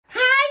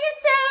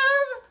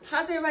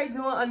how's everybody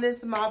doing on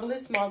this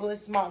marvelous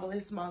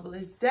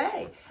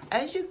day?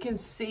 As you can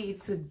see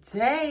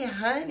today,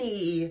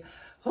 honey,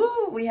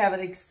 we have an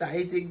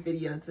exciting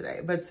video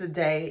today. But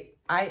today,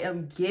 I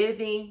am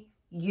giving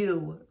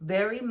you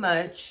very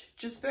much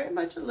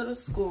a little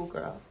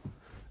schoolgirl.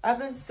 I've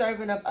been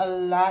serving up a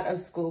lot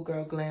of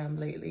schoolgirl glam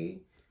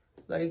lately.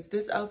 Like,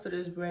 this outfit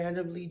is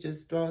randomly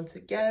just thrown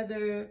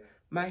together.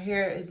 My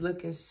hair is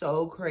looking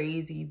so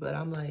crazy, but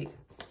I'm like,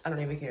 I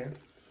don't even care.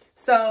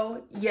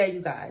 So, yeah,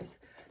 you guys.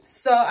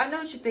 So, I know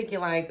what you're thinking,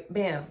 like,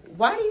 Bam,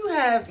 why do you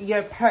have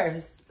your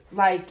purse,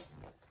 like,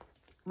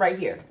 right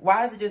here?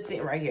 Why is it just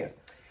sitting right here?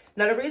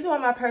 Now, the reason why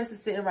my purse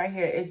is sitting right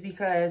here is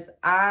because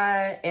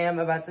I am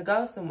about to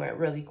go somewhere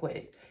really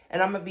quick.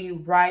 And I'm going to be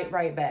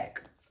right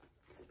back.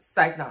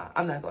 Psych, nah,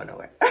 I'm not going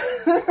nowhere.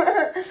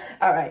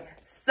 All right.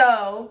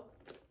 So,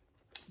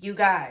 you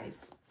guys,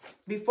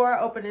 before I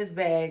open this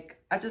bag,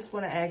 I just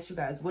want to ask you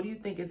guys, what do you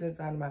think is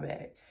inside of my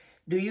bag?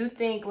 Do you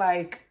think,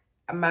 like,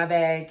 my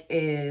bag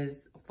is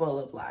full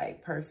of,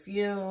 like,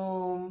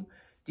 perfume?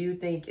 Do you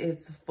think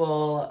it's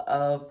full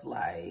of,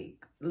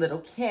 like, little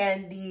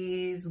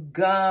candies,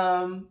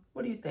 gum?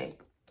 What do you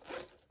think?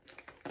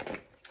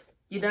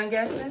 You done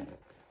guessing?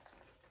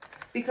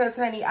 Because,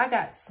 honey, I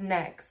got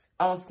snacks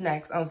on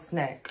snacks on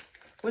snacks.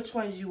 Which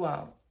ones you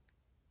want?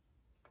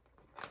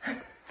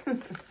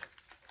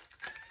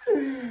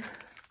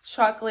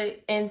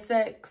 Chocolate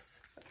insects.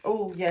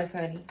 Oh, yes,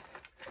 honey.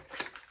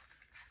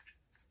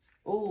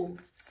 Oh,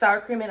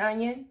 sour cream and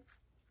onion.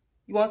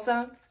 You want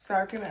some?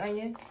 Sour cream and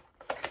onion?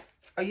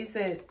 Oh, you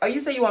said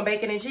you want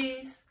bacon and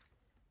cheese?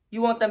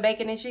 You want them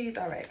bacon and cheese?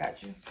 All right,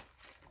 got you.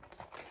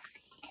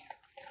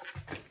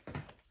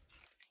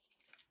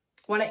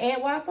 Want an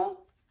ant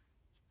waffle?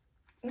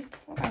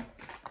 Okay.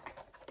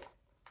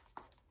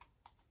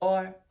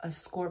 Or a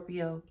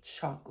Scorpio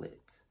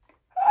chocolate.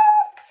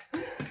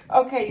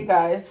 Okay, you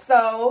guys.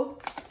 So,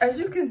 as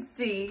you can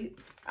see,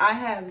 I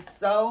have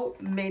so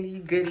many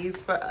goodies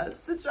for us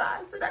to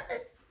try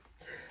today.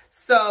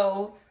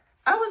 So,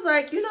 I was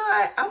like, you know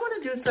what? I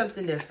want to do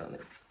something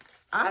different.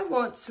 I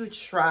want to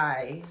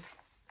try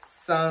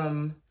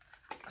some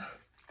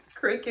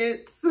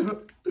crickets,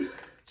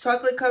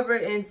 chocolate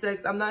covered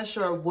insects. I'm not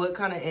sure what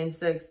kind of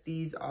insects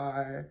these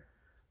are.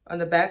 On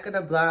the back of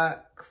the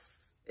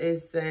box,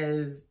 it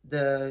says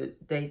the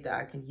date that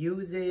I can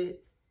use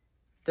it.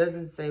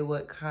 Doesn't say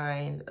what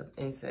kind of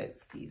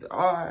insects these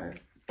are.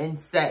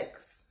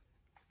 Insects.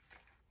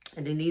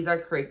 And then these are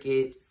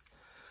crickets.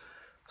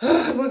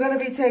 We're going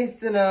to be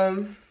tasting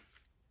them.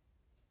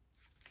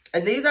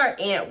 And these are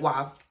ant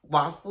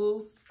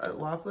wafflers. I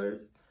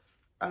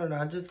don't know.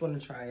 I just want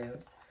to try them.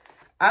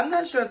 I'm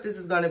not sure if this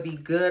is going to be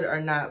good or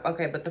not.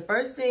 Okay, but the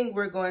first thing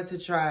we're going to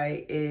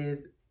try is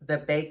the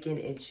bacon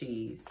and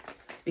cheese.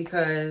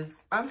 Because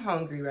I'm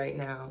hungry right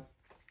now.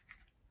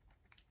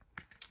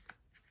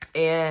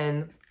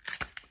 And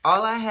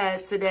all I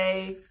had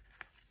today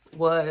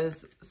was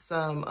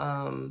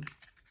some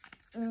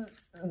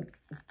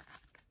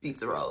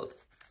pizza rolls.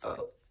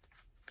 Oh.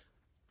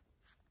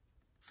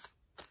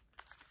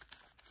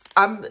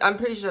 I'm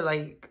pretty sure,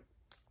 like,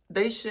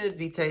 they should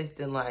be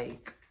tasting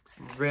like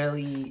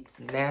really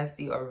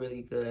nasty or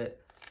really good.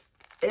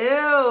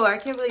 Ew, I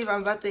can't believe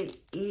I'm about to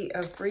eat a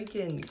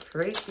freaking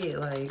cricket.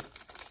 Like,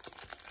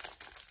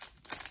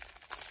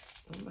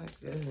 oh my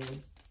goodness.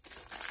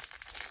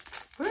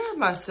 Where are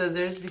my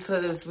scissors?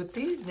 Because with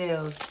these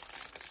nails,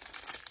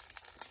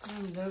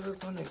 I'm never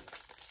gonna,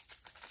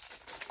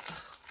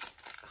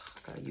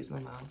 gotta use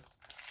my mouth.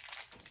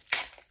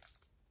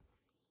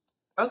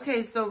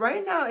 Okay, so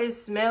right now it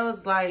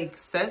smells like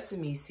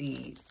sesame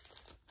seeds.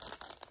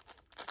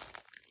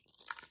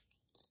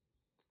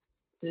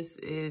 This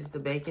is the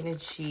bacon and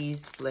cheese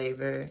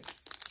flavor.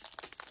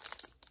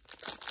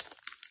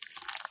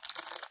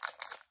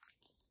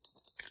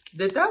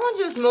 Did that one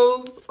just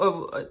move?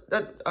 Oh,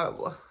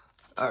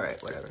 all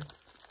right, whatever.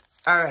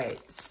 All right,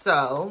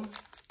 so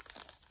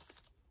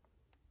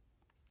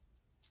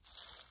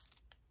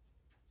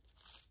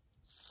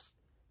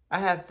I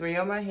have 3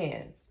 on my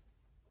hand.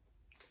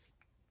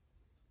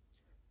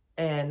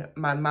 And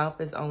my mouth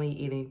is only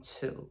eating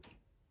 2.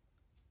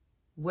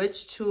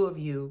 Which 2 of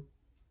you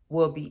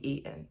will be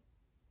eating?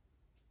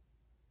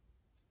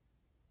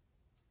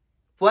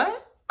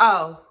 What?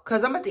 Oh,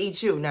 because I'm about to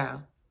eat you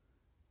now.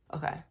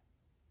 Okay.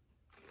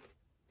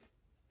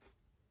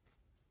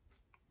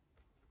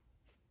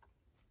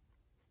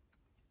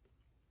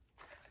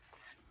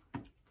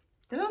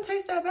 It don't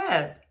taste that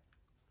bad.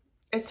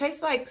 It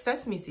tastes like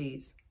sesame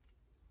seeds.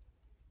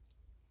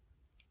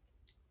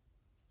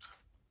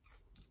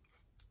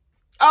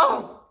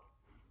 Oh!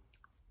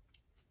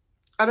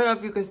 I don't know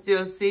if you can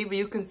still see, but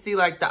you can see,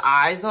 like, the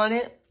eyes on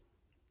it.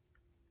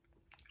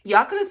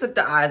 Y'all could have took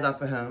the eyes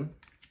off of him.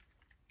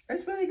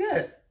 It's really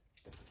good.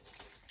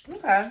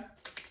 Okay.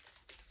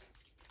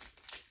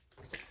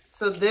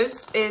 So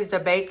this is the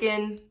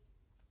bacon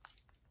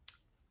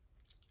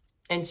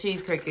and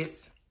cheese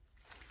crickets.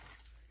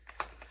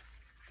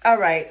 All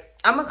right.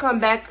 I'm going to come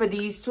back for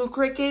these 2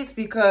 crickets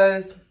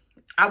because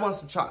I want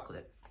some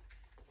chocolate.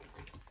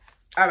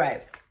 All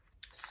right.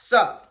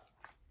 So,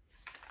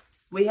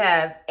 we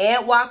have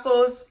ant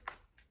waffles,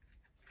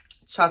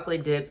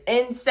 chocolate dip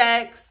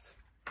insects,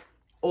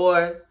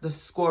 or the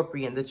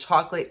scorpion, the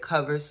chocolate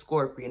covered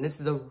scorpion. This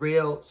is a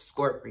real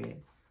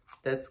scorpion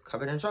that's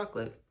covered in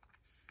chocolate.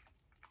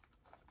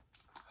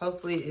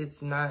 Hopefully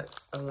it's not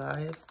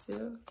alive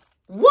still.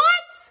 What?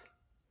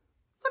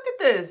 Look at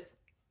this.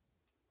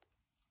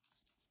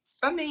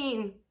 I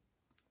mean,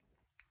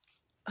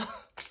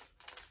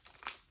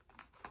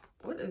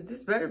 what is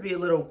this? Better be a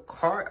little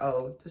card.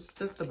 Oh,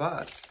 just the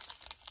box.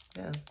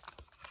 Yeah.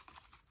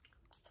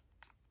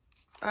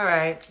 All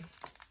right.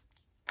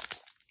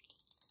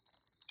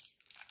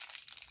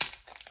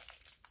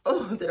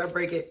 Oh, did I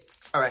break it?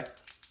 All right.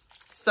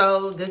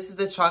 So this is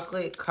the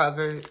chocolate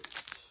covered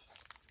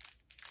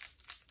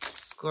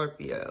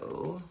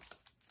Scorpio.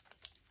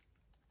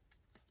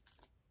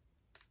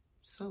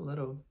 So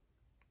little.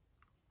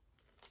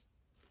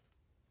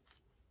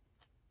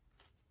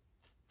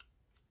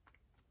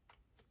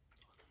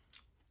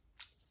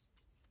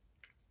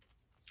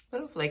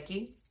 Little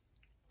flaky.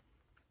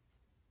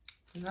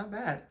 Not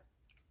bad.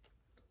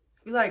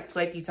 You like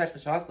flaky type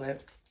of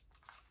chocolate.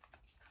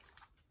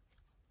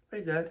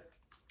 Pretty good.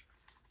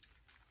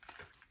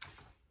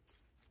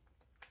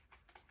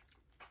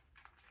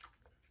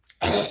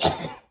 Got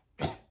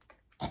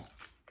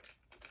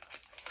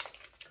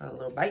a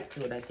little bite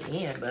to it at the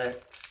end,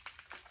 but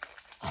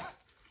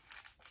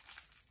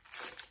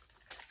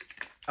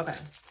okay.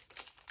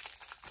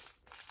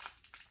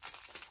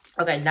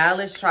 Okay, now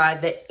let's try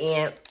the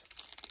ant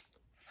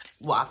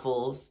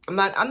waffles. I'm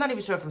not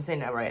even sure if I'm saying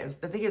that right.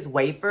 I think it's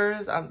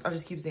wafers. I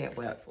just keep saying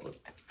waffles.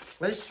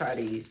 Let's try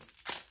these.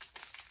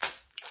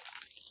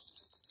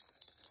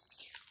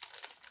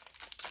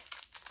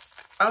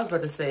 I was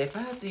about to say, if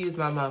I have to use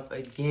my mouth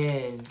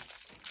again.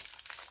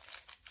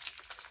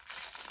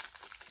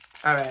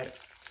 All right,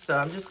 so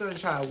I'm just gonna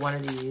try one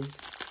of these.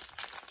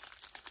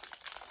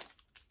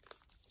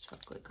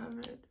 Chocolate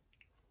covered.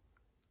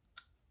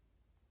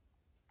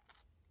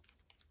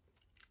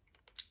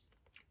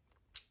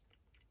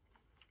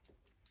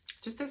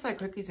 Just tastes like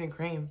cookies and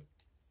cream.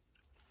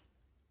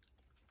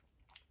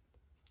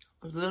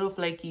 It was a little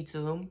flaky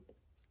too.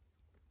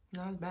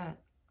 Not as bad.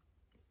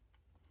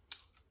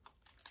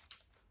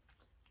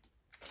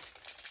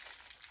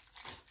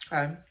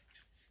 Okay.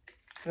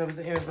 That was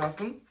the ears off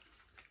them.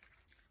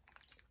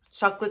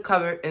 Chocolate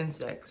covered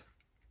insects.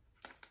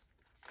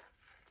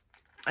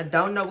 I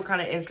don't know what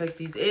kind of insects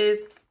these is,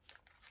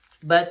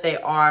 but they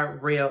are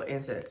real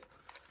insects.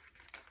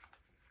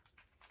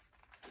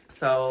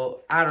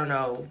 So I don't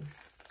know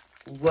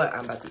what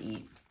I'm about to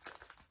eat.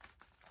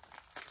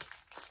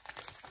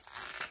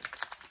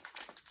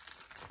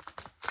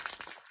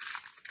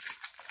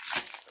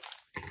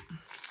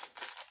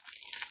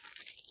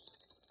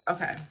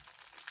 Okay.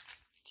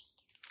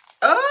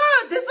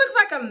 Oh, this looks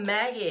like a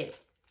maggot.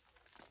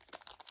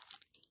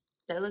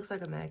 That looks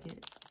like a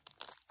maggot.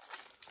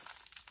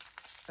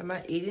 Am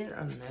I eating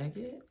a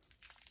maggot?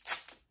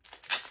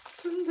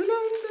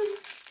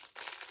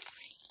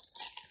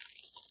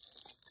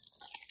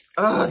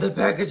 Oh, the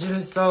packaging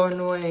is so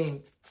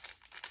annoying.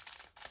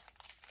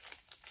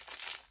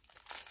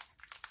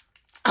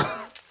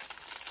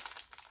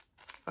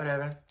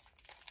 Whatever.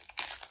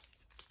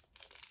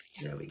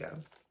 There we go.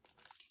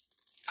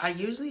 I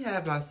usually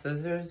have my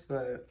scissors,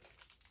 but...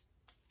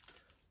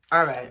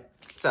 Alright,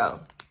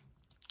 so...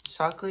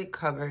 chocolate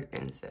covered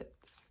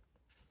insects.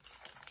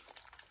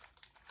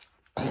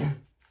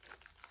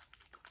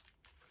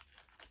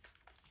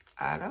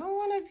 I don't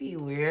want to be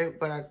weird,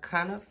 but I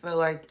kind of feel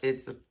like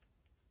it's a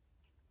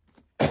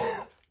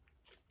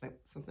like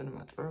something in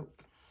my throat.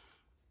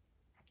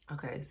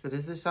 Okay, so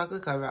this is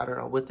chocolate covered. I don't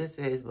know what this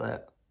is,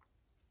 but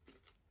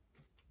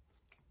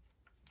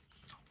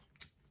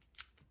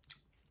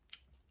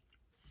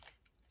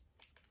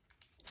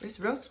it's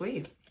real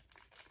sweet.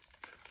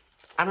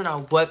 I don't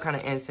know what kind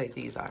of insect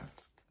these are.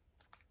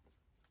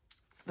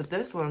 But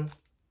this one,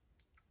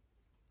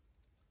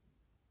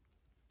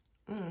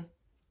 it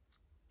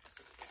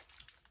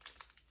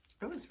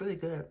was really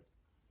good.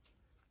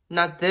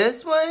 Now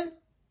this one,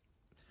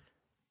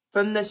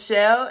 from the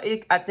shell,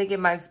 I think it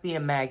might be a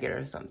maggot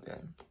or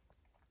something.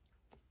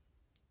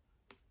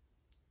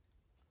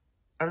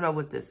 I don't know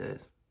what this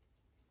is.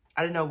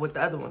 I didn't know what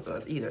the other ones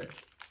was either.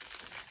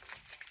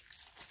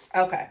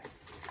 Okay.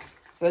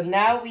 So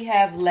now we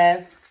have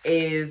left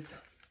is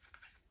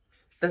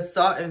the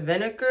salt and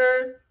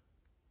vinegar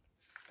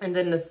and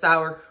then the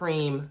sour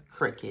cream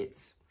crickets.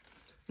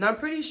 Now I'm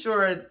pretty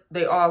sure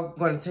they all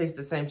going to taste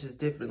the same, just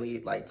differently,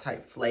 like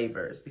type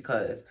flavors,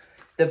 because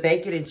the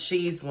bacon and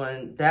cheese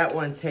one, that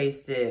one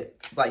tasted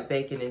like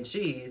bacon and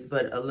cheese,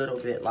 but a little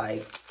bit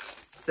like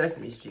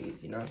sesame cheese,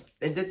 you know.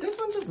 And did this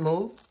one just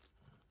move?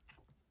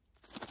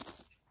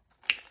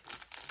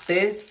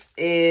 This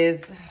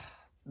is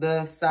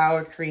the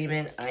sour cream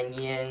and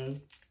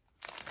onion.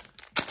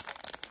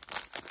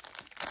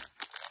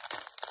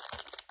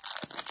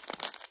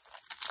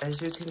 As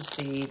you can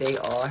see, they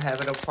all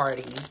having a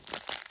party.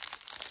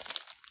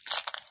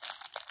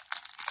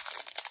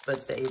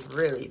 but they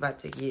really about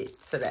to get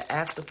to the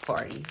after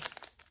party.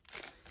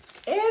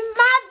 In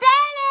my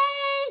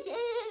belly!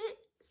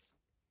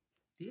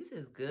 These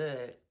is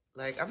good.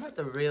 Like, I'm about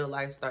to real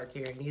life start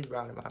carrying these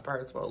around in my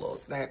purse for a little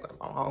snack when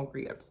I'm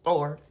hungry at the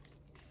store.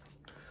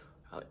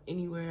 Out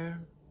anywhere.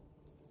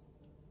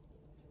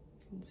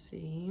 Let's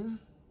see.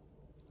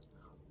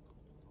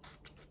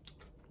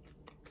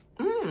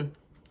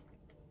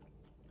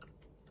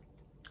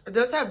 It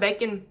does have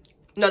bacon.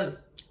 No,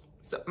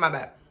 so, my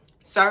bad.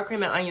 Sour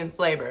cream and onion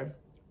flavor.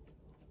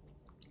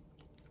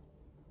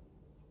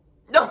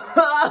 No,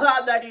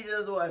 I thought you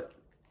just what?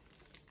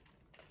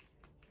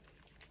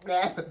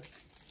 Nah.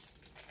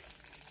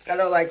 I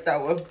don't like that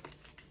one.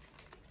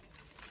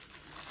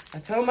 I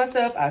told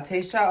myself I'll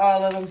taste try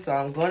all of them, so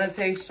I'm going to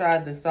taste try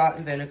the salt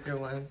and vinegar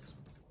ones.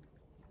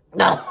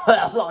 The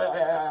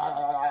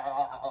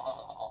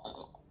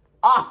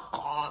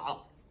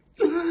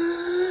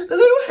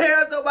little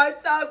hairs on my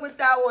tongue with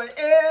that one.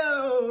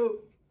 Ew.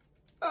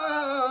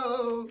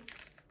 Oh.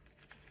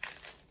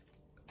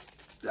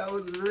 That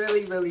was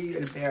really, really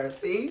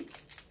embarrassing.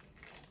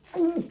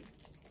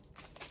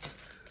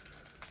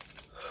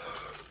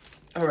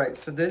 All right,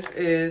 so this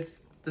is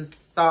the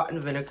salt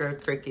and vinegar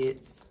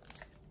crickets.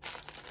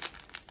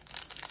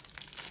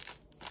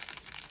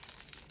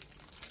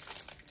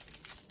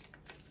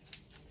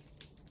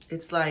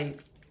 It's like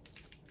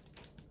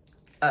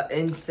an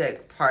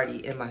insect party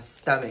in my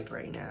stomach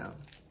right now.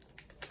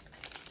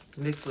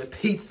 Mixed with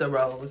pizza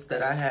rolls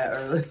that I had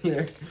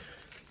earlier.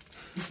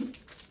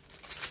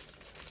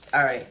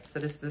 All right, so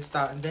this is the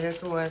salt and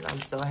vinegar one. I'm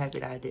so happy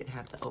that I didn't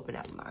have to open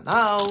up my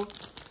mouth.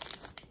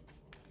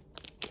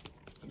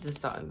 The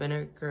salt and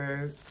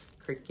vinegar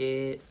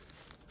cricket.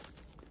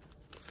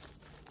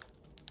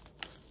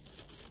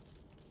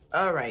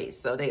 All right,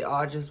 so they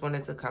all just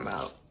wanted to come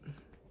out.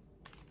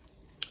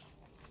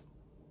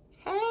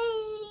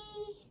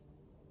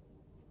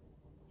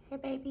 Hey,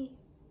 baby.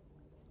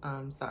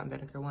 Salt and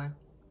vinegar one.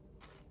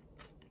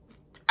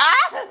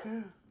 Ah!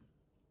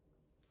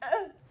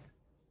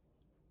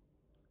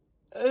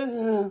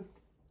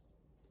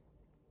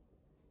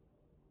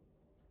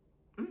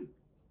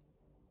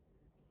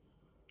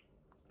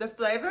 The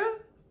flavor?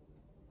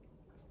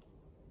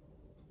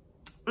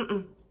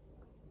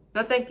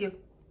 No, thank you.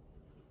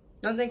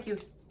 No, thank you.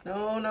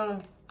 No, no,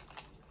 no.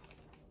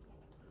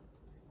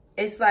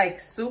 It's like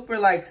super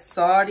like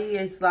salty.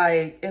 It's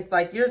like, if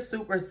like you're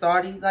super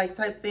salty like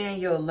type fan,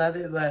 you'll love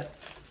it, but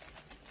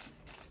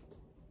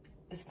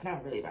it's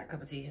not really my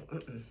cup of tea.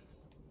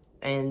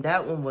 And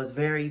that one was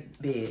very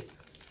big.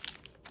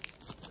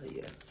 So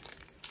yeah.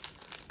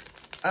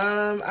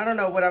 I don't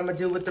know what I'm gonna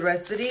do with the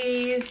rest of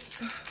these.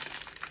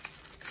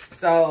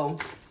 So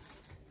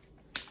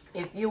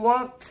if you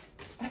want,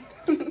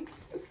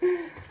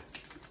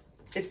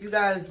 if you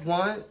guys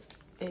want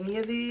any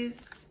of these,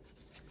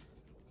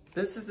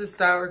 this is the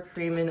sour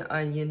cream and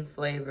onion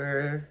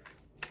flavor.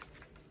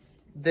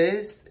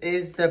 This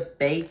is the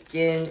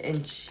bacon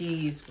and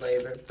cheese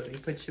flavor. So let me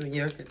put you in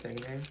your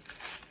container.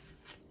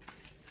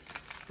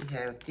 We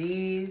have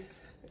these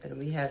and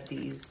we have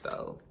these.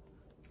 So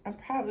I'm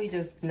probably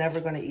just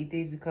never gonna eat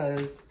these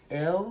because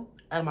ew,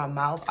 in my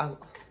mouth.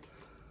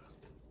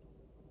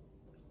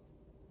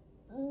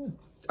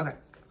 Okay.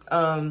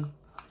 I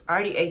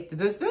already ate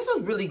this. This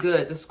was really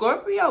good. The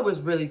Scorpio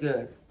was really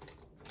good.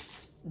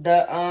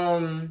 The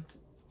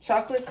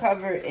chocolate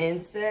covered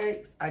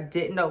insects, I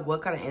didn't know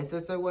what kind of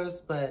insects it was,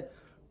 but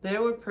they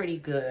were pretty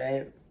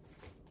good.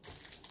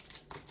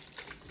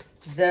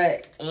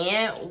 The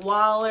ant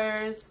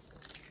wallers,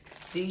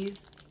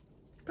 these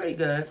pretty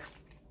good.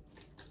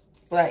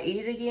 Will I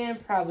eat it again?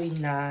 Probably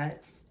not.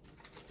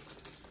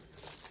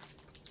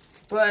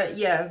 But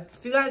yeah,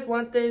 if you guys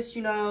want this,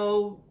 you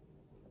know,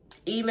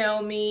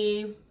 email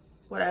me,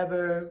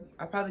 whatever.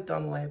 I'll probably throw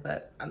them away,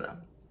 but I don't know.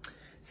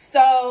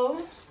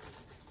 So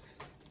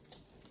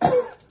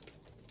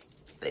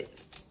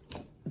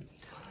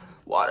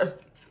water.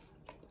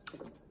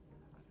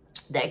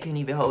 That couldn't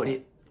even hold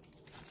it.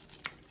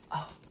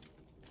 Oh.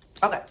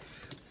 Okay.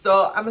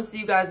 So I'm gonna see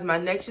you guys in my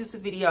next YouTube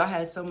video. I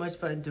had so much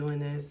fun doing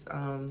this.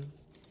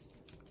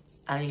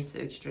 I need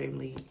to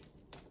extremely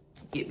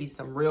get me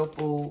some real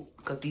food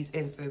because these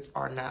insects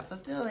are not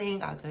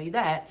fulfilling. I'll tell you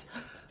that.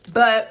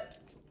 But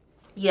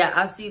yeah,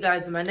 I'll see you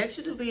guys in my next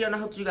YouTube video, and I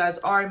hope you guys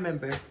all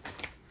remember.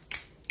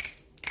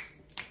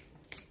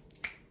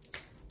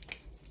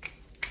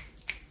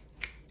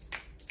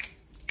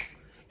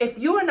 If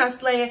you are not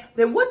slaying,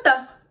 then what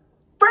the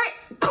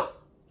frick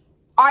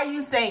are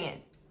you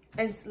saying?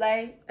 And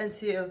slay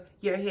until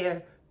your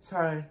hair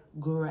turn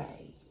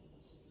gray.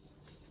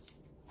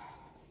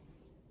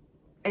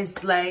 And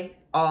slay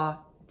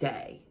all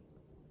day.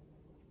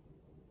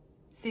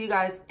 See you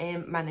guys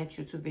in my next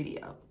YouTube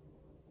video.